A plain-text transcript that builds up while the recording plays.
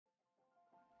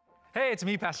Hey, it's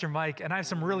me, Pastor Mike, and I have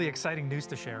some really exciting news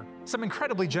to share. Some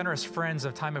incredibly generous friends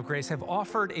of Time of Grace have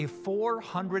offered a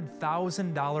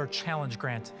 $400,000 challenge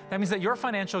grant. That means that your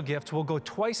financial gift will go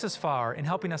twice as far in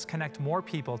helping us connect more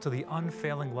people to the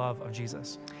unfailing love of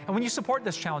Jesus. And when you support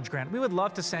this challenge grant, we would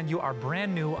love to send you our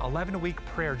brand new 11-week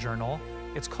prayer journal.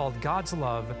 It's called God's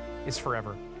Love is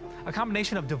Forever. A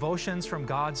combination of devotions from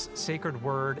God's sacred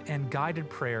word and guided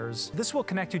prayers. This will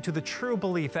connect you to the true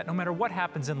belief that no matter what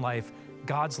happens in life,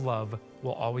 God's love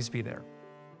will always be there.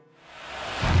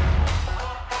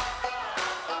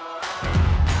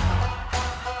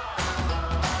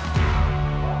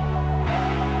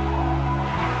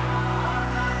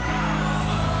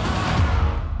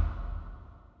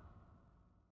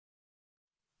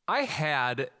 I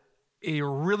had a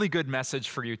really good message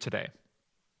for you today.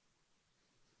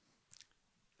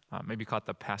 Maybe caught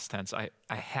the past tense. I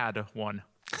had one.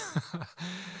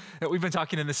 We've been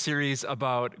talking in this series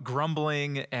about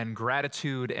grumbling and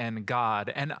gratitude and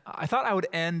God. And I thought I would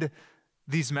end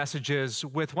these messages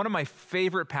with one of my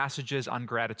favorite passages on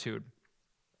gratitude.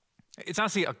 It's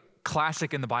honestly a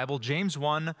classic in the Bible, James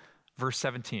 1, verse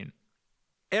 17.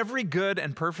 Every good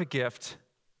and perfect gift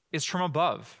is from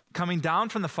above, coming down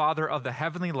from the Father of the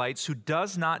heavenly lights, who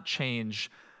does not change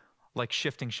like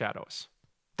shifting shadows.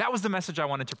 That was the message I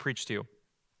wanted to preach to you.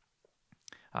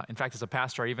 In fact, as a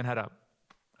pastor, I even had a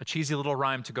cheesy little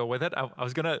rhyme to go with it. I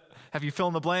was going to have you fill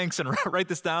in the blanks and write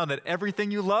this down, that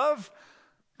everything you love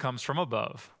comes from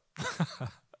above.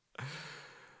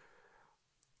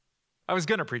 I was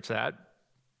going to preach that,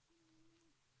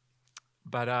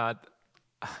 but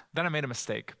then I made a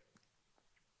mistake.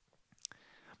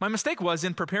 My mistake was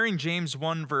in preparing James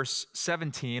 1, verse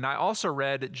 17, I also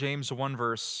read James 1,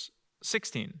 verse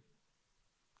 16,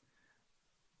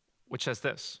 which says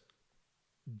this: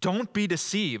 "Don't be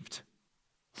deceived,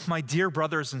 my dear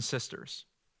brothers and sisters."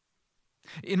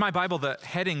 In my Bible, the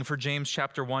heading for James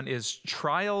chapter 1 is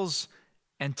Trials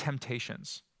and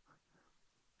Temptations.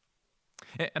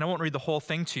 And I won't read the whole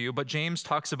thing to you, but James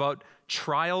talks about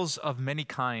trials of many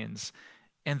kinds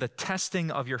and the testing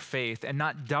of your faith and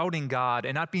not doubting God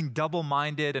and not being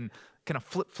double-minded and kind of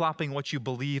flip-flopping what you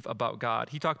believe about God.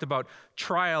 He talked about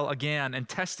trial again and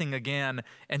testing again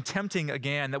and tempting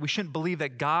again, that we shouldn't believe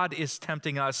that God is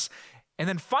tempting us. And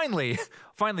then finally,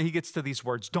 he gets to these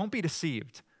words: "Don't be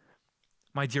deceived,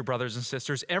 my dear brothers and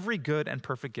sisters. Every good and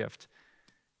perfect gift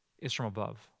is from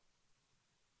above."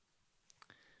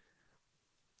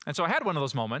 And so I had one of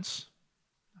those moments,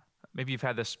 maybe you've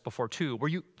had this before too, where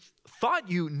you thought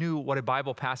you knew what a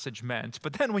Bible passage meant,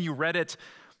 but then when you read it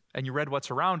and you read what's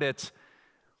around it,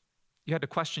 you had to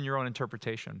question your own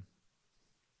interpretation.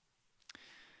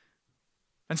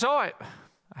 And so I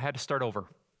had to start over.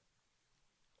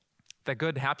 That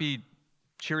good, happy,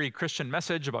 cheery Christian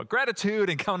message about gratitude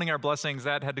and counting our blessings,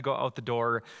 that had to go out the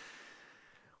door.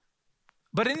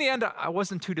 But in the end, I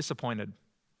wasn't too disappointed.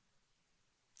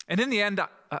 And in the end,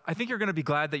 I think you're going to be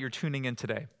glad that you're tuning in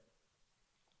today.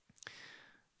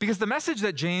 Because the message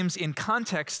that James, in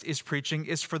context, is preaching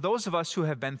is for those of us who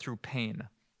have been through pain.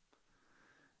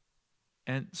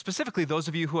 And specifically, those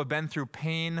of you who have been through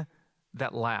pain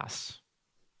that lasts.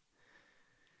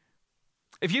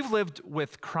 If you've lived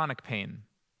with chronic pain,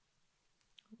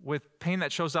 with pain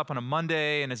that shows up on a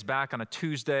Monday and is back on a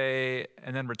Tuesday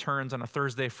and then returns on a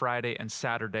Thursday, Friday, and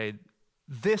Saturday,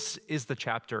 this is the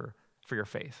chapter for your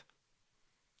faith.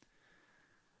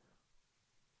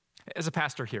 As a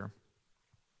pastor here,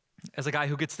 as a guy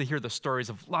who gets to hear the stories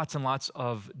of lots and lots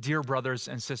of dear brothers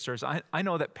and sisters, I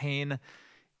know that pain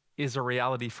is a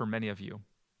reality for many of you.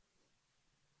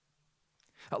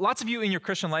 Lots of you in your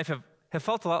Christian life have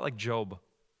felt a lot like Job.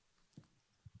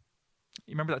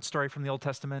 You remember that story from the Old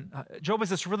Testament? Job is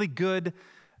this really good,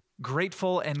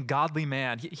 grateful, and godly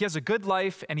man. He has a good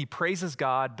life and he praises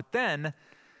God, but then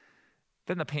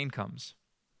the pain comes.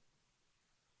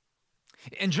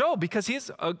 And Job, because he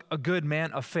is a good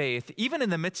man of faith, even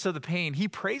in the midst of the pain, he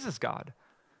praises God.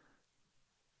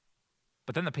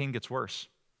 But then the pain gets worse.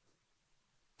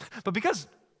 But because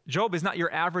Job is not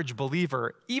your average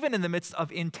believer, even in the midst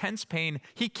of intense pain,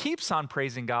 he keeps on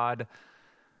praising God.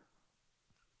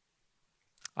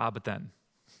 But then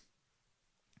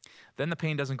the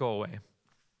pain doesn't go away.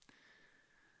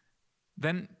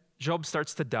 Then Job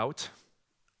starts to doubt,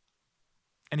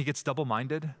 and he gets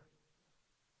double-minded,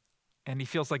 and he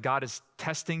feels like God is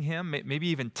testing him, maybe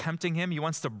even tempting him. He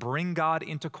wants to bring God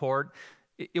into court.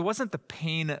 It wasn't the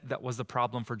pain that was the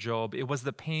problem for Job. It was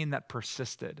the pain that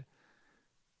persisted.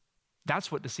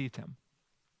 That's what deceived him,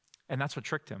 and that's what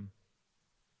tricked him.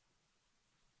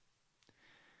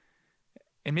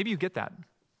 And maybe you get that.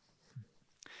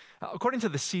 According to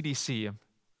the CDC,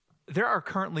 there are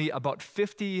currently about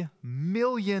 50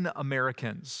 million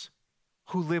Americans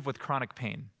who live with chronic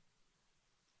pain.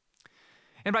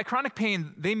 And by chronic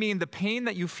pain, they mean the pain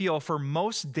that you feel for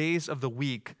most days of the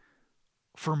week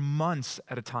for months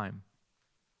at a time.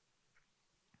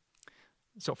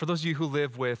 So for those of you who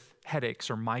live with headaches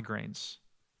or migraines,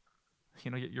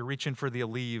 you're reaching for the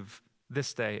Aleve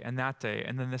this day and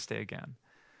then this day again.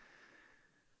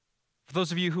 For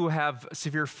those of you who have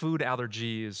severe food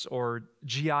allergies or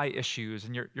GI issues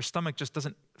and your stomach just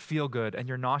doesn't feel good and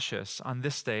you're nauseous on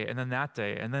this day and then that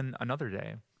day and then another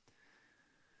day.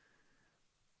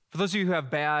 For those of you who have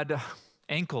bad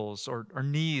ankles or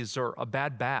knees or a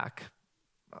bad back,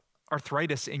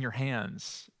 arthritis in your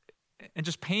hands, and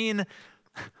just pain.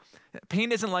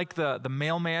 Pain isn't like the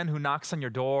mailman who knocks on your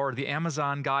door or the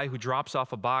Amazon guy who drops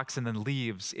off a box and then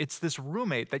leaves. It's this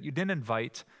roommate that you didn't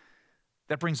invite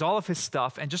that brings all of his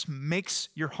stuff and just makes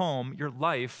your home, your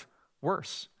life,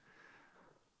 worse.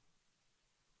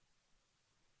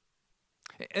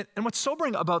 And what's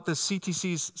sobering about this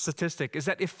CTC's statistic is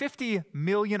that if 50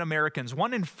 million Americans,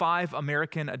 1 in 5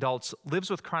 American adults lives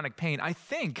with chronic pain, I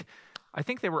think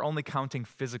they were only counting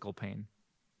physical pain.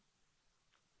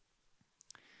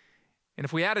 And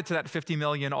if we added to that 50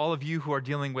 million, all of you who are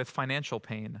dealing with financial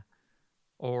pain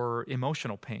or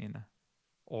emotional pain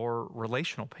or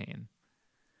relational pain,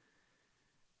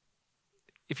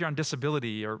 if you're on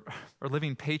disability or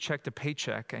living paycheck to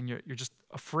paycheck and you're just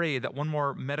afraid that one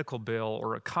more medical bill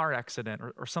or a car accident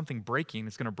or something breaking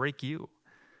is going to break you.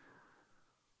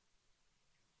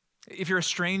 If you're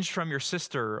estranged from your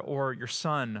sister or your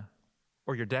son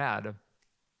or your dad,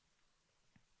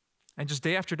 and just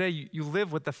day after day you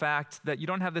live with the fact that you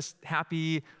don't have this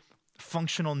happy,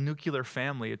 functional nuclear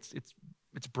family.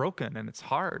 It's broken and it's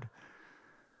hard.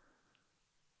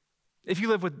 If you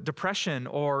live with depression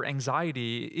or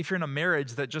anxiety, if you're in a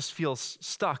marriage that just feels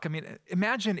stuck,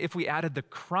 imagine if we added the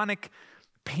chronic,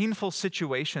 painful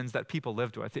situations that people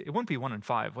lived with. It wouldn't be 1 in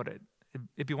 5, would it?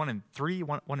 It'd be 1 in 3,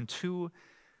 1 in 2.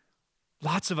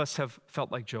 Lots of us have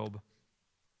felt like Job.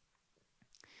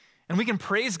 And we can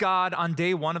praise God on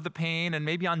day 1 of the pain and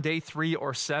maybe on day 3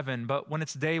 or 7, but when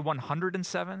it's day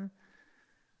 107,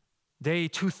 day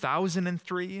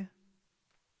 2003,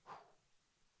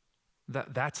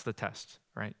 that's the test,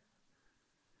 right?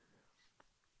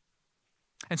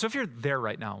 And so if you're there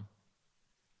right now,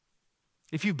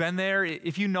 if you've been there,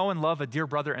 if you know and love a dear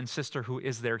brother and sister who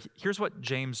is there, here's what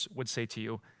James would say to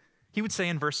you. He would say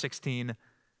in verse 16,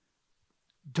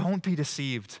 don't be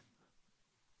deceived,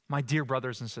 my dear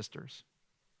brothers and sisters.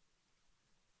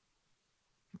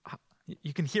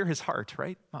 You can hear his heart,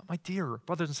 right? My dear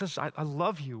brothers and sisters, I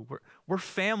love you. We're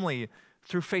family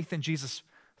through faith in Jesus,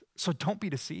 so don't be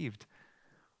deceived.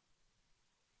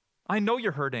 I know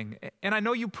you're hurting, and I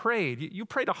know you prayed. You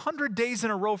prayed 100 days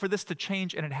in a row for this to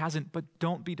change, and it hasn't, but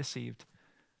don't be deceived.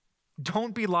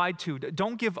 Don't be lied to.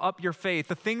 Don't give up your faith.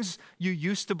 The things you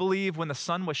used to believe when the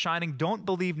sun was shining, don't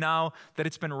believe now that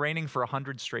it's been raining for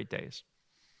 100 straight days.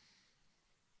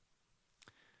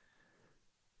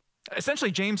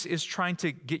 Essentially, James is trying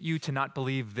to get you to not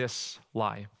believe this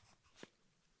lie.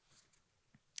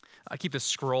 I keep this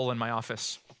scroll in my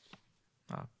office.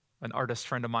 An artist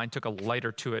friend of mine took a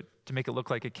lighter to it to make it look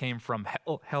like it came from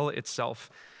hell itself.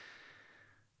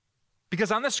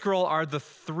 Because on this scroll are the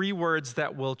 3 words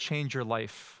that will change your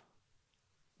life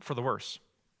for the worse.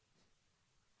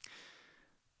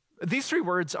 These 3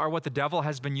 words are what the devil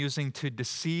has been using to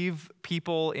deceive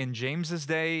people in James's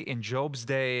day, in Job's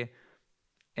day,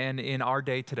 and in our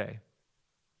day today.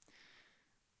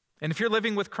 And if you're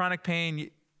living with chronic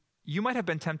pain, you might have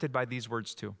been tempted by these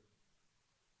words too.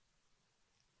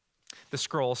 The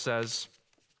scroll says,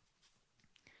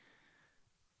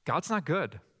 God's not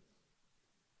good.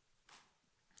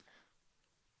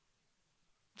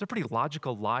 It's a pretty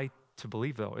logical lie to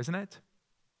believe, though, isn't it?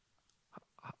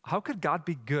 How could God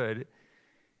be good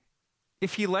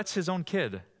if he lets his own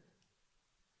kid,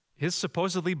 his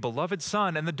supposedly beloved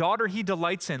son, and the daughter he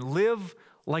delights in live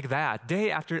like that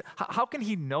day after? How can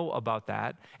he know about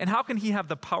that? And how can he have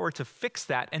the power to fix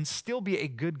that and still be a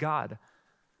good God?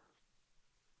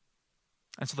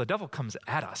 And so the devil comes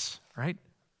at us, right?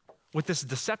 With this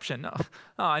deception.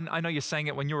 I know you sang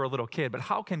it when you were a little kid, but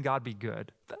how can God be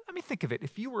good? Let me think of it.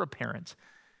 If you were a parent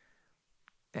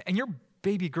and your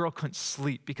baby girl couldn't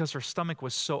sleep because her stomach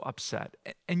was so upset,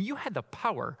 and you had the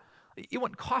power, it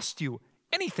wouldn't cost you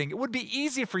anything. It would be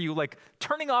easy for you, like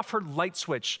turning off her light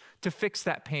switch to fix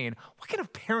that pain. What kind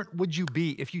of parent would you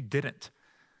be if you didn't?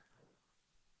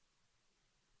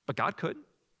 But God could.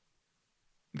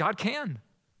 God can.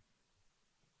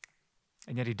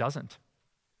 And yet he doesn't.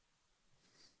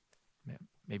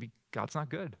 Maybe God's not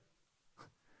good.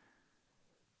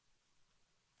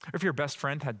 Or if your best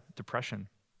friend had depression,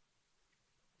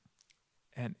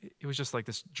 and it was just like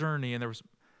this journey, and there was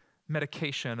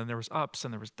medication, and there was ups,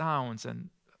 and there was downs, and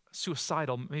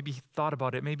suicidal. Maybe he thought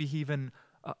about it. Maybe he even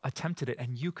attempted it,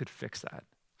 and you could fix that.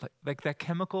 Like that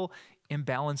chemical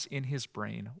imbalance in his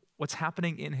brain, what's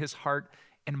happening in his heart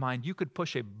and mind, you could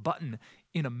push a button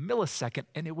in a millisecond,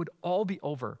 and it would all be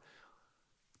over.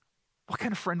 What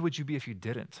kind of friend would you be if you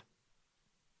didn't?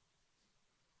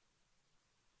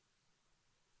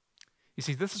 You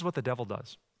see, this is what the devil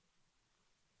does.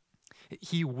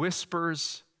 He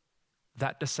whispers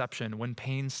that deception when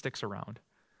pain sticks around.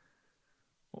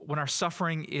 When our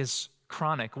suffering is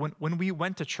chronic, when we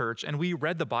went to church and we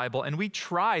read the Bible and we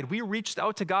tried, we reached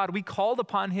out to God, we called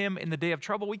upon him in the day of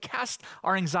trouble, we cast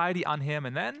our anxiety on him,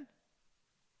 and then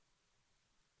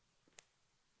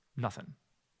nothing.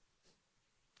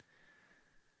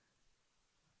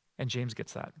 And James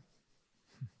gets that.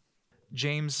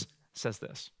 James says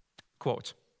this,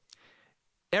 quote,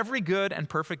 "Every good and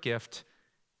perfect gift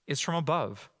is from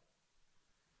above,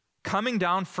 coming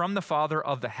down from the Father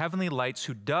of the heavenly lights,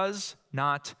 who does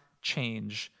not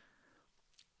change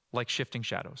like shifting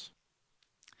shadows."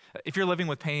 If you're living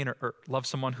with pain or love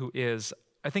someone who is,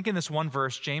 I think in this one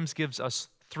verse, James gives us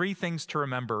 3 things to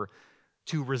remember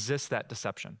to resist that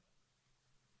deception.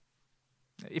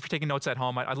 If you're taking notes at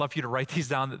home, I'd love for you to write these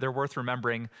down, that they're worth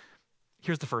remembering.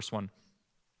 Here's the first one.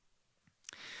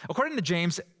 According to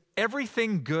James,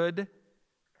 everything good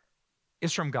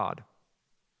is from God.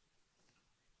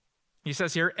 He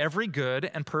says here, every good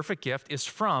and perfect gift is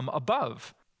from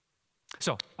above.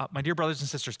 So, my dear brothers and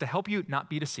sisters, to help you not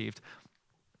be deceived,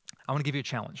 I want to give you a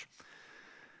challenge.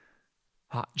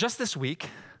 Just this week,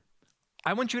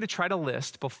 I want you to try to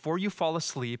list, before you fall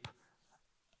asleep,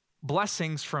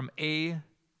 blessings from A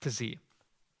to Z.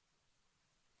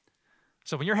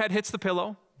 So when your head hits the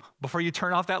pillow, before you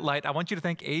turn off that light, I want you to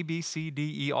think A, B, C,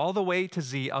 D, E, all the way to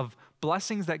Z of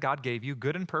blessings that God gave you,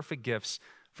 good and perfect gifts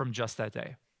from just that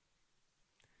day.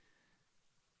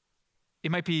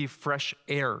 It might be fresh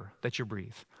air that you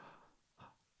breathe.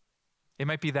 It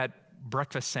might be that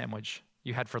breakfast sandwich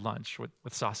you had for lunch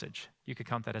with sausage. You could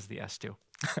count that as the S too.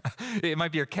 It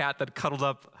might be your cat that cuddled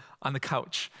up on the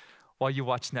couch while you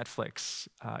watch Netflix.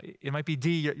 It might be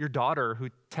D, your daughter who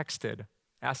texted,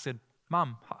 asked,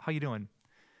 "Mom, how you doing?"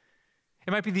 It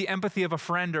might be the empathy of a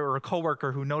friend or a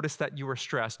coworker who noticed that you were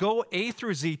stressed. Go A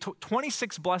through Z,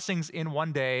 26 blessings in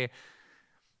one day,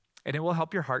 and it will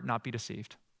help your heart not be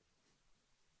deceived.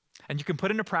 And you can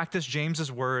put into practice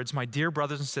James's words, "My dear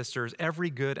brothers and sisters, every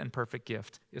good and perfect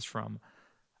gift is from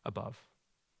above."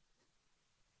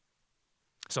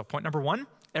 So point number 1,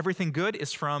 everything good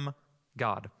is from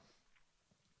God.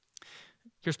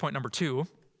 Here's point number 2.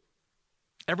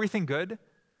 Everything good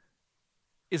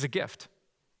is a gift.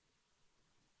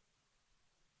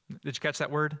 Did you catch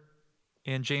that word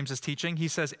in James's teaching? He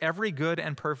says every good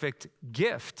and perfect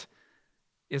gift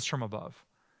is from above.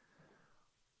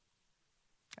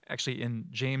 Actually, in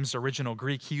James' original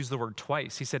Greek, he used the word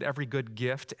twice. He said every good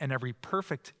gift and every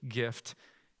perfect gift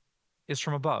is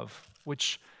from above,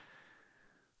 which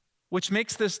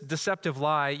makes this deceptive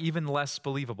lie even less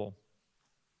believable.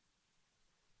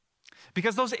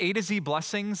 Because those A to Z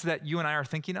blessings that you and I are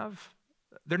thinking of,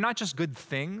 they're not just good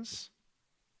things.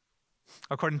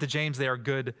 According to James, they are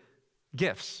good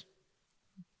gifts.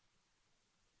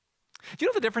 Do you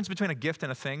know the difference between a gift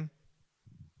and a thing?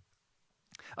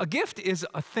 A gift is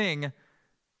a thing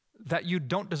that you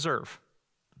don't deserve,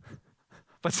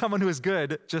 but someone who is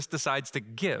good just decides to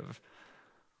give.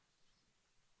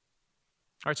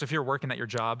 All right, so if you're working at your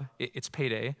job, it's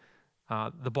payday.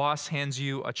 The boss hands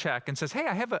you a check and says, "Hey,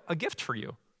 I have a gift for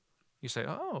you." You say,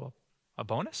 "Oh, a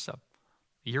bonus? A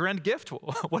year-end gift?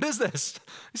 What is this?"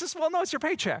 He says, "Well, no, it's your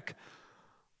paycheck."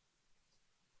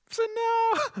 I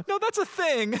said, no, that's a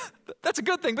thing. That's a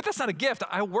good thing, but that's not a gift.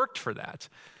 I worked for that.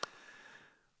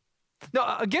 No,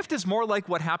 a gift is more like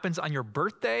what happens on your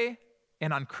birthday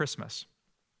and on Christmas.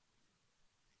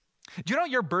 Do you know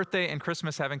what your birthday and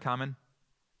Christmas have in common?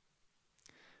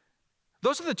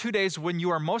 Those are the 2 days when you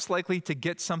are most likely to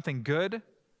get something good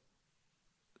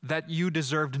that you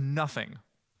deserved nothing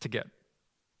to get.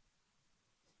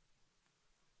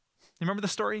 You remember the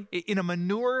story? In a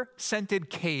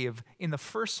manure-scented cave in the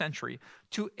 1st century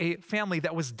to a family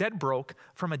that was dead broke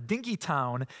from a dinky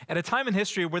town at a time in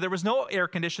history where there was no air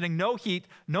conditioning, no heat,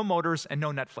 no motors, and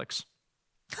no Netflix.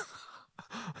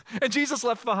 And Jesus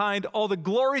left behind all the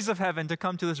glories of heaven to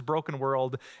come to this broken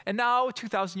world. And now,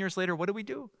 2,000 years later, what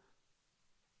do?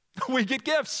 We get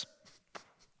gifts.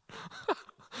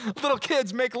 Little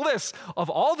kids make lists of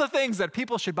all the things that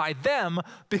people should buy them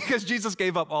because Jesus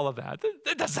gave up all of that.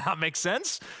 That does not make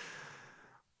sense.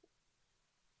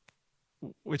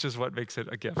 which is what makes it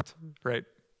a gift, right?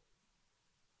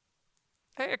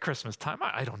 Hey, at Christmas time,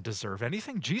 I don't deserve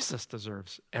anything. Jesus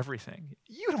deserves everything.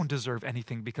 You don't deserve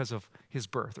anything because of his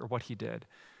birth or what he did.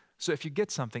 So if you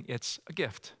get something, it's a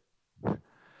gift.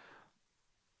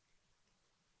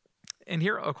 And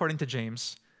here, according to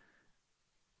James,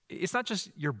 it's not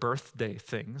just your birthday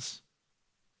things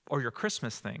or your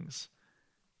Christmas things.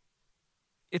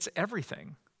 It's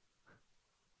everything.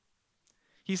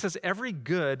 He says every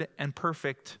good and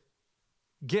perfect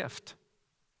gift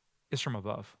is from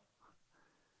above.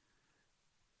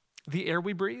 The air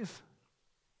we breathe,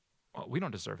 well, we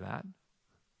don't deserve that.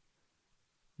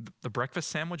 The breakfast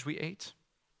sandwich we ate,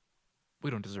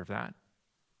 we don't deserve that.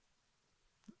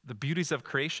 The beauties of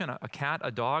creation, a cat,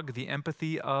 a dog, the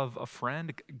empathy of a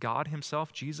friend, God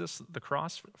himself, Jesus, the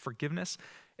cross, forgiveness,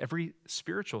 every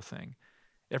spiritual thing,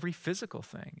 every physical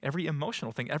thing, every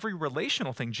emotional thing, every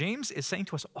relational thing. James is saying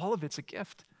to us, all of it's a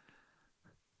gift.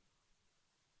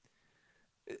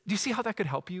 Do you see how that could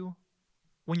help you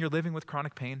when you're living with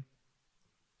chronic pain?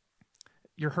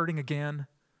 You're hurting again.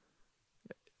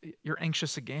 You're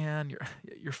anxious again.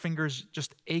 Your fingers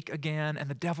just ache again, and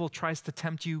the devil tries to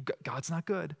tempt you. God's not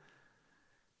good.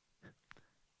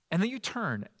 And then you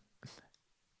turn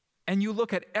and you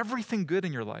look at everything good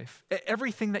in your life,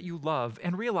 everything that you love,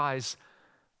 and realize,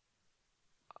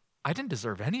 I didn't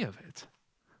deserve any of it.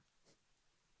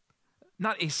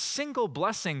 Not a single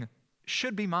blessing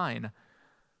should be mine.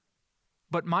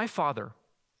 But my Father,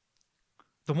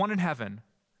 the one in heaven,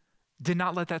 did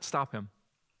not let that stop him.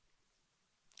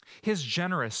 His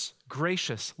generous,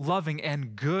 gracious, loving,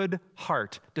 and good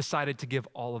heart decided to give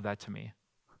all of that to me.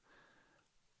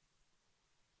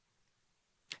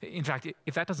 In fact,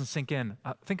 if that doesn't sink in,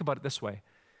 think about it this way.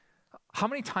 How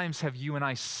many times have you and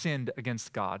I sinned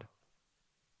against God?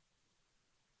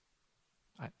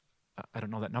 I don't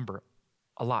know that number.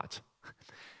 A lot.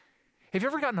 Have you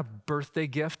ever gotten a birthday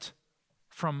gift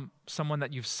from someone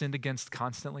that you've sinned against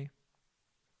constantly?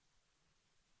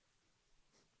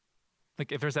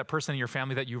 Like if there's that person in your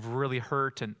family that you've really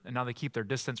hurt and now they keep their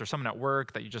distance, or someone at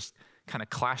work that you just kind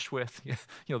of clash with.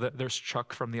 There's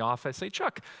Chuck from the office. Say,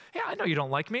 Chuck, yeah, I know you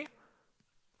don't like me.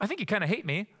 I think you kind of hate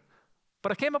me,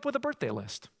 but I came up with a birthday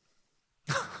list.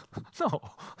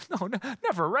 No,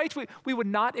 never, right? We would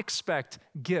not expect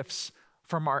gifts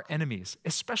from our enemies,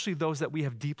 especially those that we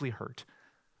have deeply hurt.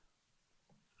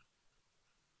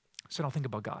 So now think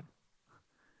about God.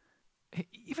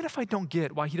 Even if I don't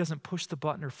get why he doesn't push the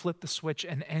button or flip the switch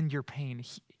and end your pain,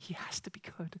 he has to be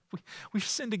good. We've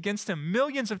sinned against him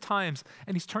millions of times,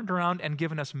 and he's turned around and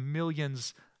given us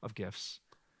millions of gifts.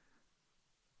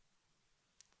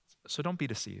 So don't be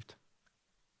deceived,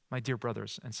 my dear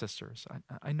brothers and sisters.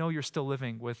 I know you're still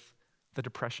living with the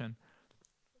depression,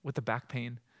 with the back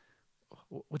pain,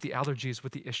 with the allergies,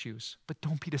 with the issues, but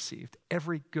don't be deceived.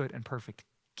 Every good and perfect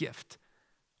gift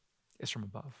is from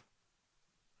above.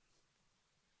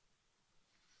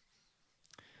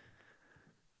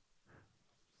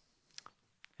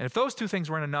 And if those two things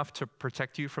weren't enough to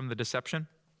protect you from the deception,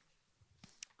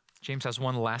 James has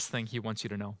one last thing he wants you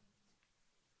to know.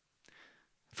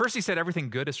 First, he said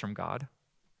everything good is from God.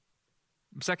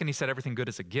 Second, he said everything good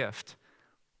is a gift.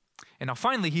 And now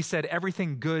finally, he said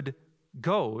everything good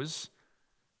goes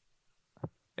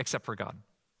except for God.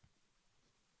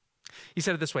 He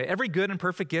said it this way: every good and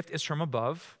perfect gift is from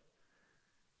above,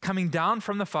 coming down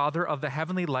from the Father of the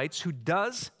heavenly lights, who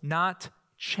does not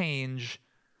change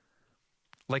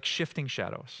like shifting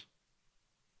shadows.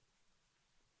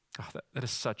 Oh, that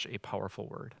is such a powerful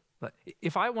word.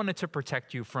 If I wanted to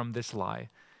protect you from this lie,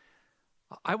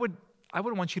 I would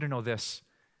want you to know this.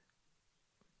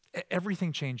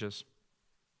 Everything changes.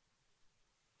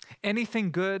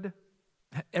 Anything good,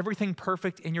 everything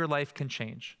perfect in your life can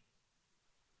change.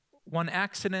 One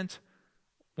accident,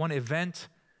 one event,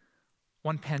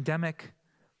 one pandemic,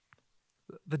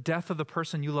 the death of the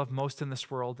person you love most in this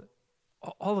world,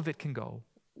 all of it can go.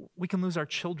 We can lose our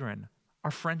children, our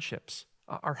friendships,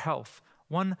 our health.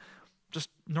 One just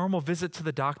normal visit to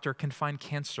the doctor can find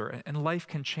cancer, and life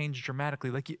can change dramatically.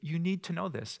 Like, you need to know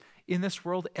this. In this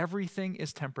world, everything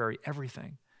is temporary,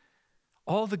 everything.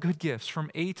 All the good gifts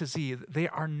from A to Z, they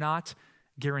are not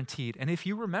guaranteed. And if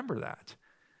you remember that,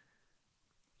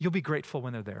 you'll be grateful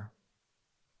when they're there.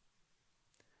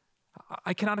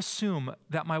 I cannot assume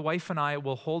that my wife and I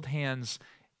will hold hands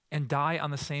and die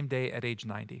on the same day at age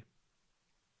 90.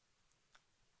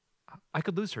 I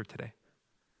could lose her today.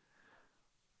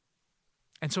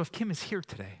 And so if Kim is here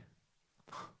today,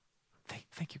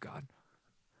 thank you, God.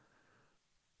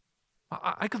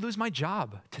 I could lose my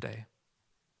job today.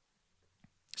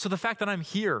 So the fact that I'm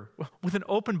here with an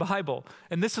open Bible,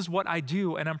 and this is what I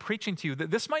do, and I'm preaching to you,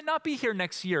 that this might not be here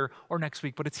next year or next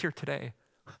week, but it's here today.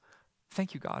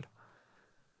 Thank you, God.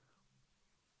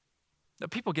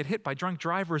 People get hit by drunk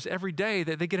drivers every day.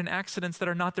 They get in accidents that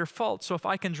are not their fault. So if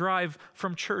I can drive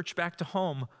from church back to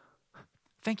home,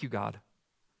 thank you, God.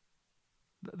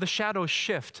 The shadows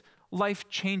shift. Life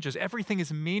changes. Everything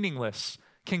is meaningless,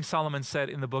 King Solomon said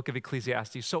in the book of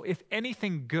Ecclesiastes. So if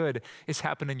anything good is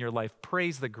happening in your life,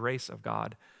 praise the grace of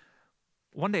God.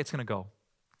 One day it's going to go.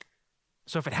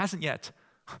 So if it hasn't yet,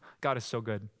 God is so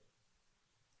good.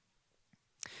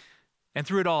 And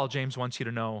through it all, James wants you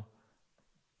to know,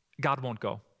 God won't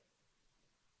go.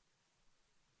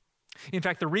 In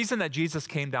fact, the reason that Jesus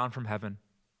came down from heaven,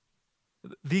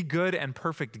 the good and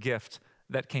perfect gift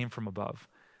that came from above,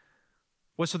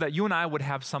 was so that you and I would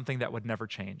have something that would never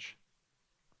change.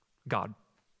 God.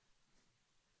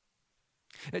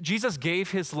 Jesus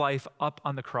gave his life up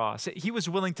on the cross. He was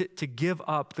willing to give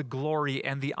up the glory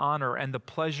and the honor and the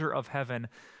pleasure of heaven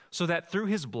so that through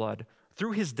his blood,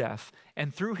 through his death,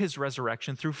 and through his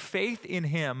resurrection, through faith in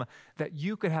him, that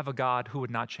you could have a God who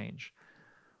would not change,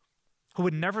 who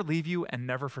would never leave you and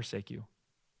never forsake you.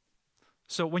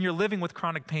 So when you're living with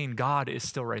chronic pain, God is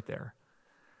still right there.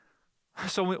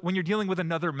 So when you're dealing with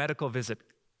another medical visit,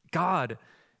 God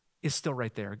is still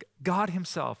right there. God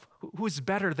himself, who is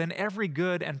better than every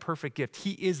good and perfect gift,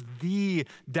 he is the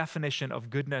definition of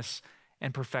goodness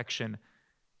and perfection.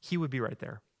 He would be right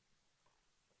there.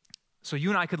 So you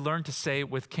and I could learn to say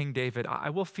with King David,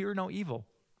 I will fear no evil.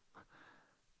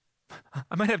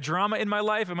 I might have drama in my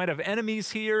life. I might have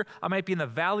enemies here. I might be in the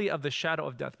valley of the shadow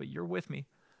of death, but you're with me.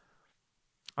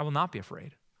 I will not be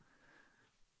afraid.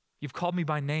 You've called me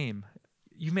by name.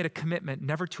 You've made a commitment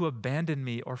never to abandon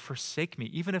me or forsake me,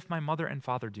 even if my mother and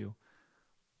father do.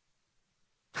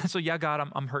 So yeah, God,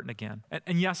 I'm hurting again.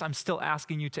 And yes, I'm still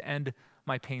asking you to end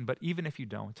my pain, but even if you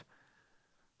don't,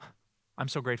 I'm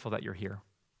so grateful that you're here.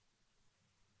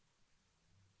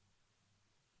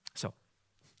 So,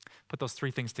 put those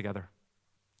three things together.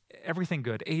 Everything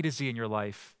good, A to Z in your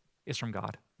life, is from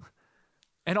God.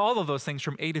 And all of those things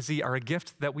from A to Z are a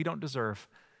gift that we don't deserve.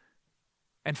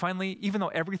 And finally, even though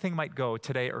everything might go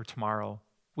today or tomorrow,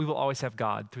 we will always have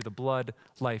God through the blood,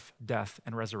 life, death,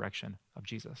 and resurrection of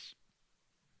Jesus.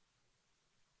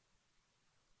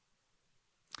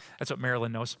 That's what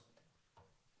Marilyn knows.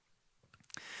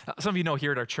 Some of you know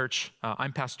here at our church,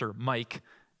 I'm Pastor Mike,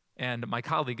 and my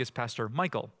colleague is Pastor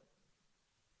Michael,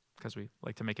 because we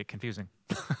like to make it confusing.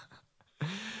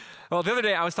 Well, the other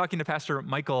day I was talking to Pastor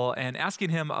Michael and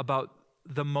asking him about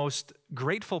the most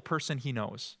grateful person he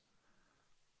knows.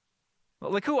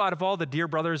 Like who out of all the dear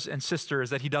brothers and sisters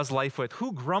that he does life with,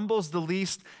 who grumbles the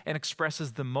least and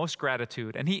expresses the most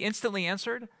gratitude? And he instantly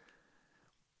answered,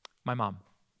 my mom.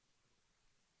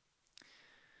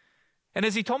 And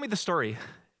as he told me the story,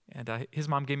 and his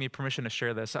mom gave me permission to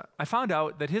share this, I found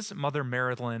out that his mother,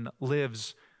 Marilyn,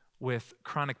 lives with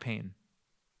chronic pain.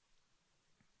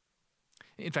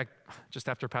 In fact, just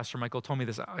after Pastor Michael told me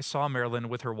this, I saw Marilyn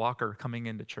with her walker coming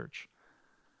into church.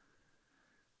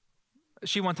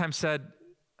 She one time said,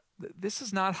 "This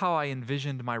is not how I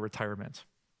envisioned my retirement."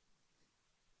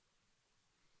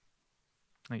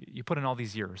 You put in all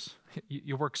these years.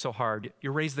 You work so hard. You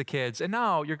raise the kids, and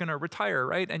now you're going to retire,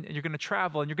 right? And you're going to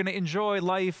travel, and you're going to enjoy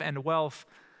life and wealth.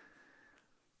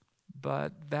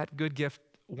 But that good gift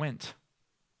went.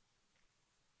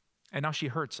 And now she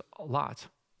hurts a lot.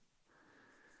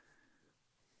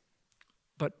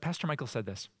 But Pastor Michael said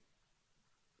this.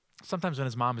 Sometimes when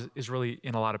his mom is really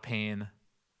in a lot of pain,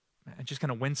 and she's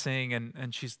kind of wincing,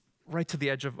 and she's right to the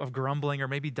edge of grumbling or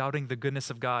maybe doubting the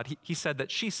goodness of God, he said that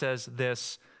she says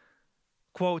this,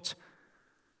 quote,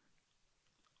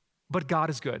 "But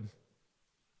God is good."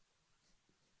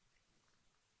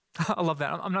 I love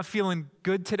that. I'm not feeling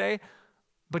good today,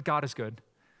 but God is good.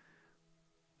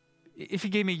 If he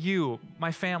gave me you,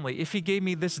 my family, if he gave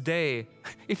me this day,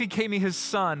 if he gave me his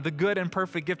son, the good and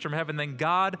perfect gift from heaven, then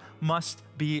God must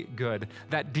be good.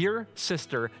 That dear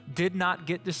sister did not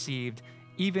get deceived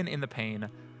even in the pain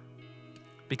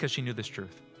because she knew this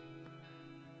truth.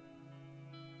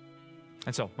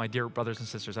 And so, my dear brothers and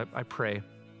sisters, I pray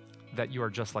that you are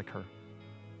just like her.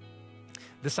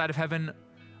 This side of heaven,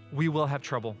 we will have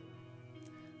trouble.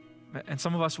 And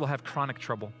some of us will have chronic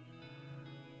trouble.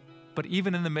 But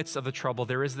even in the midst of the trouble,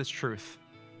 there is this truth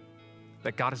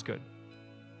that God is good.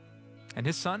 And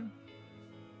his son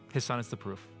is the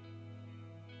proof.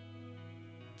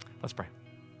 Let's pray.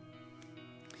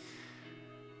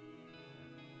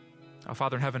 Our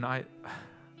Father in heaven, I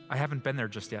haven't been there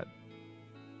just yet.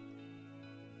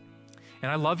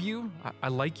 And I love you, I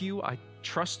like you, I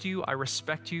trust you, I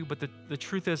respect you, but the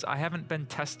truth is I haven't been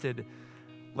tested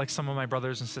like some of my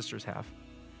brothers and sisters have.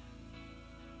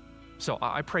 So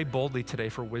I pray boldly today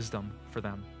for wisdom for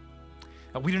them.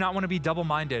 We do not want to be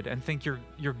double-minded and think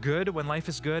you're good when life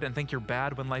is good and think you're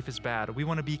bad when life is bad. We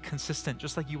want to be consistent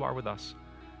just like you are with us.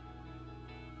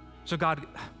 So God,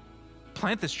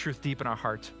 plant this truth deep in our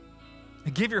heart.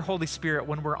 Give your Holy Spirit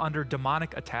when we're under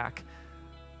demonic attack.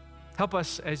 Help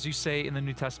us, as you say in the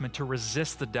New Testament, to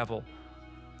resist the devil.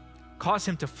 Cause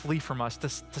him to flee from us,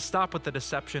 to stop with the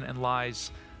deception and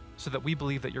lies so that we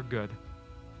believe that you're good.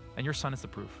 And your Son is the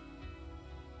proof.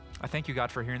 I thank you,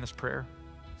 God, for hearing this prayer.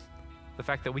 The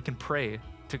fact that we can pray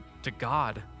to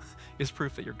God is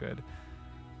proof that you're good.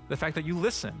 The fact that you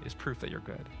listen is proof that you're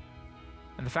good.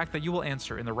 And the fact that you will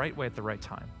answer in the right way at the right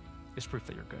time is proof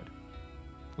that you're good.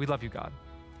 We love you, God.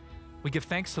 We give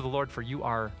thanks to the Lord for you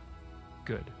are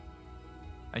good,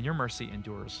 and your mercy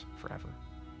endures forever.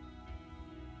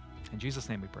 In Jesus'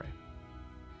 name we pray.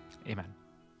 Amen.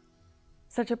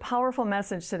 Such a powerful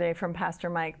message today from Pastor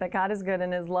Mike that God is good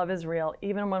and his love is real,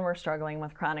 even when we're struggling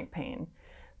with chronic pain.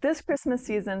 This Christmas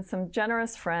season, some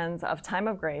generous friends of Time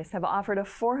of Grace have offered a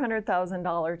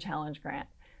 $400,000 challenge grant.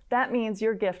 That means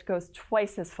your gift goes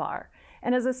twice as far.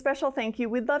 And as a special thank you,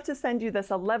 we'd love to send you this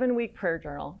 11-week prayer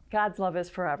journal, God's Love is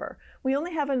Forever. We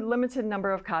only have a limited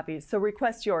number of copies, so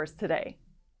request yours today.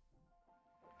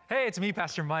 Hey, it's me,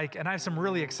 Pastor Mike, and I have some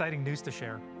really exciting news to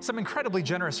share. Some incredibly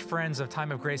generous friends of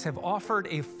Time of Grace have offered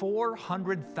a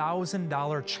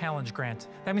 $400,000 challenge grant.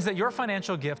 That means that your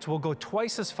financial gift will go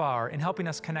twice as far in helping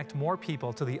us connect more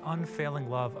people to the unfailing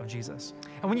love of Jesus.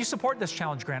 And when you support this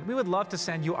challenge grant, we would love to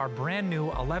send you our brand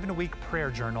new 11-week prayer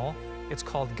journal. It's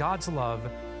called God's Love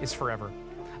is Forever.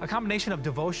 A combination of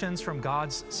devotions from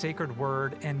God's sacred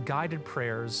word and guided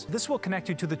prayers. This will connect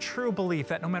you to the true belief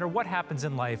that no matter what happens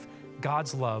in life,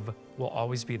 God's love will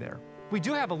always be there. We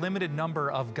do have a limited number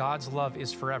of God's Love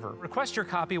is Forever. Request your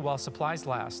copy while supplies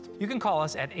last. You can call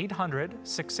us at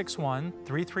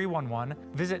 800-661-3311,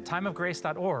 visit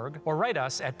timeofgrace.org, or write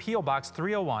us at P.O. Box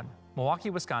 301,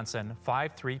 Milwaukee, Wisconsin,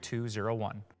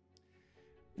 53201.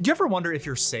 Do you ever wonder if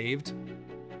you're saved,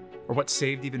 or what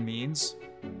saved even means,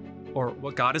 or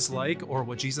what God is like, or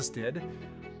what Jesus did?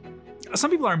 Some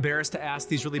people are embarrassed to ask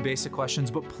these really basic questions,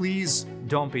 but please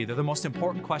don't be. They're the most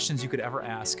important questions you could ever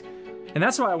ask. And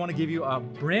that's why I want to give you a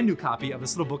brand new copy of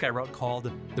this little book I wrote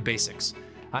called The Basics.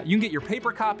 You can get your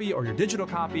paper copy or your digital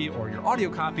copy or your audio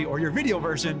copy or your video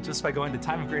version just by going to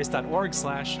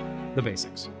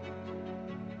timeofgrace.org/thebasics.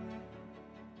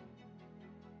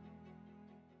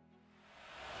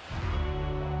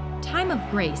 Time of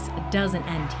Grace doesn't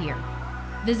end here.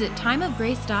 Visit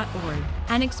timeofgrace.org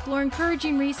and explore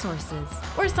encouraging resources,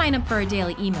 or sign up for our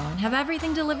daily email and have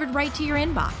everything delivered right to your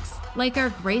inbox, like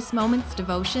our Grace Moments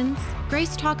devotions,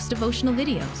 Grace Talks devotional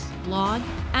videos, blog,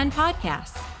 and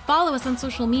podcasts. Follow us on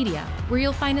social media, where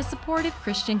you'll find a supportive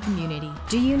Christian community.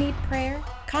 Do you need prayer?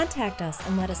 Contact us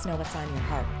and let us know what's on your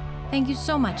heart. Thank you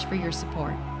so much for your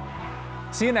support.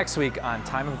 See you next week on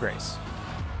Time of Grace.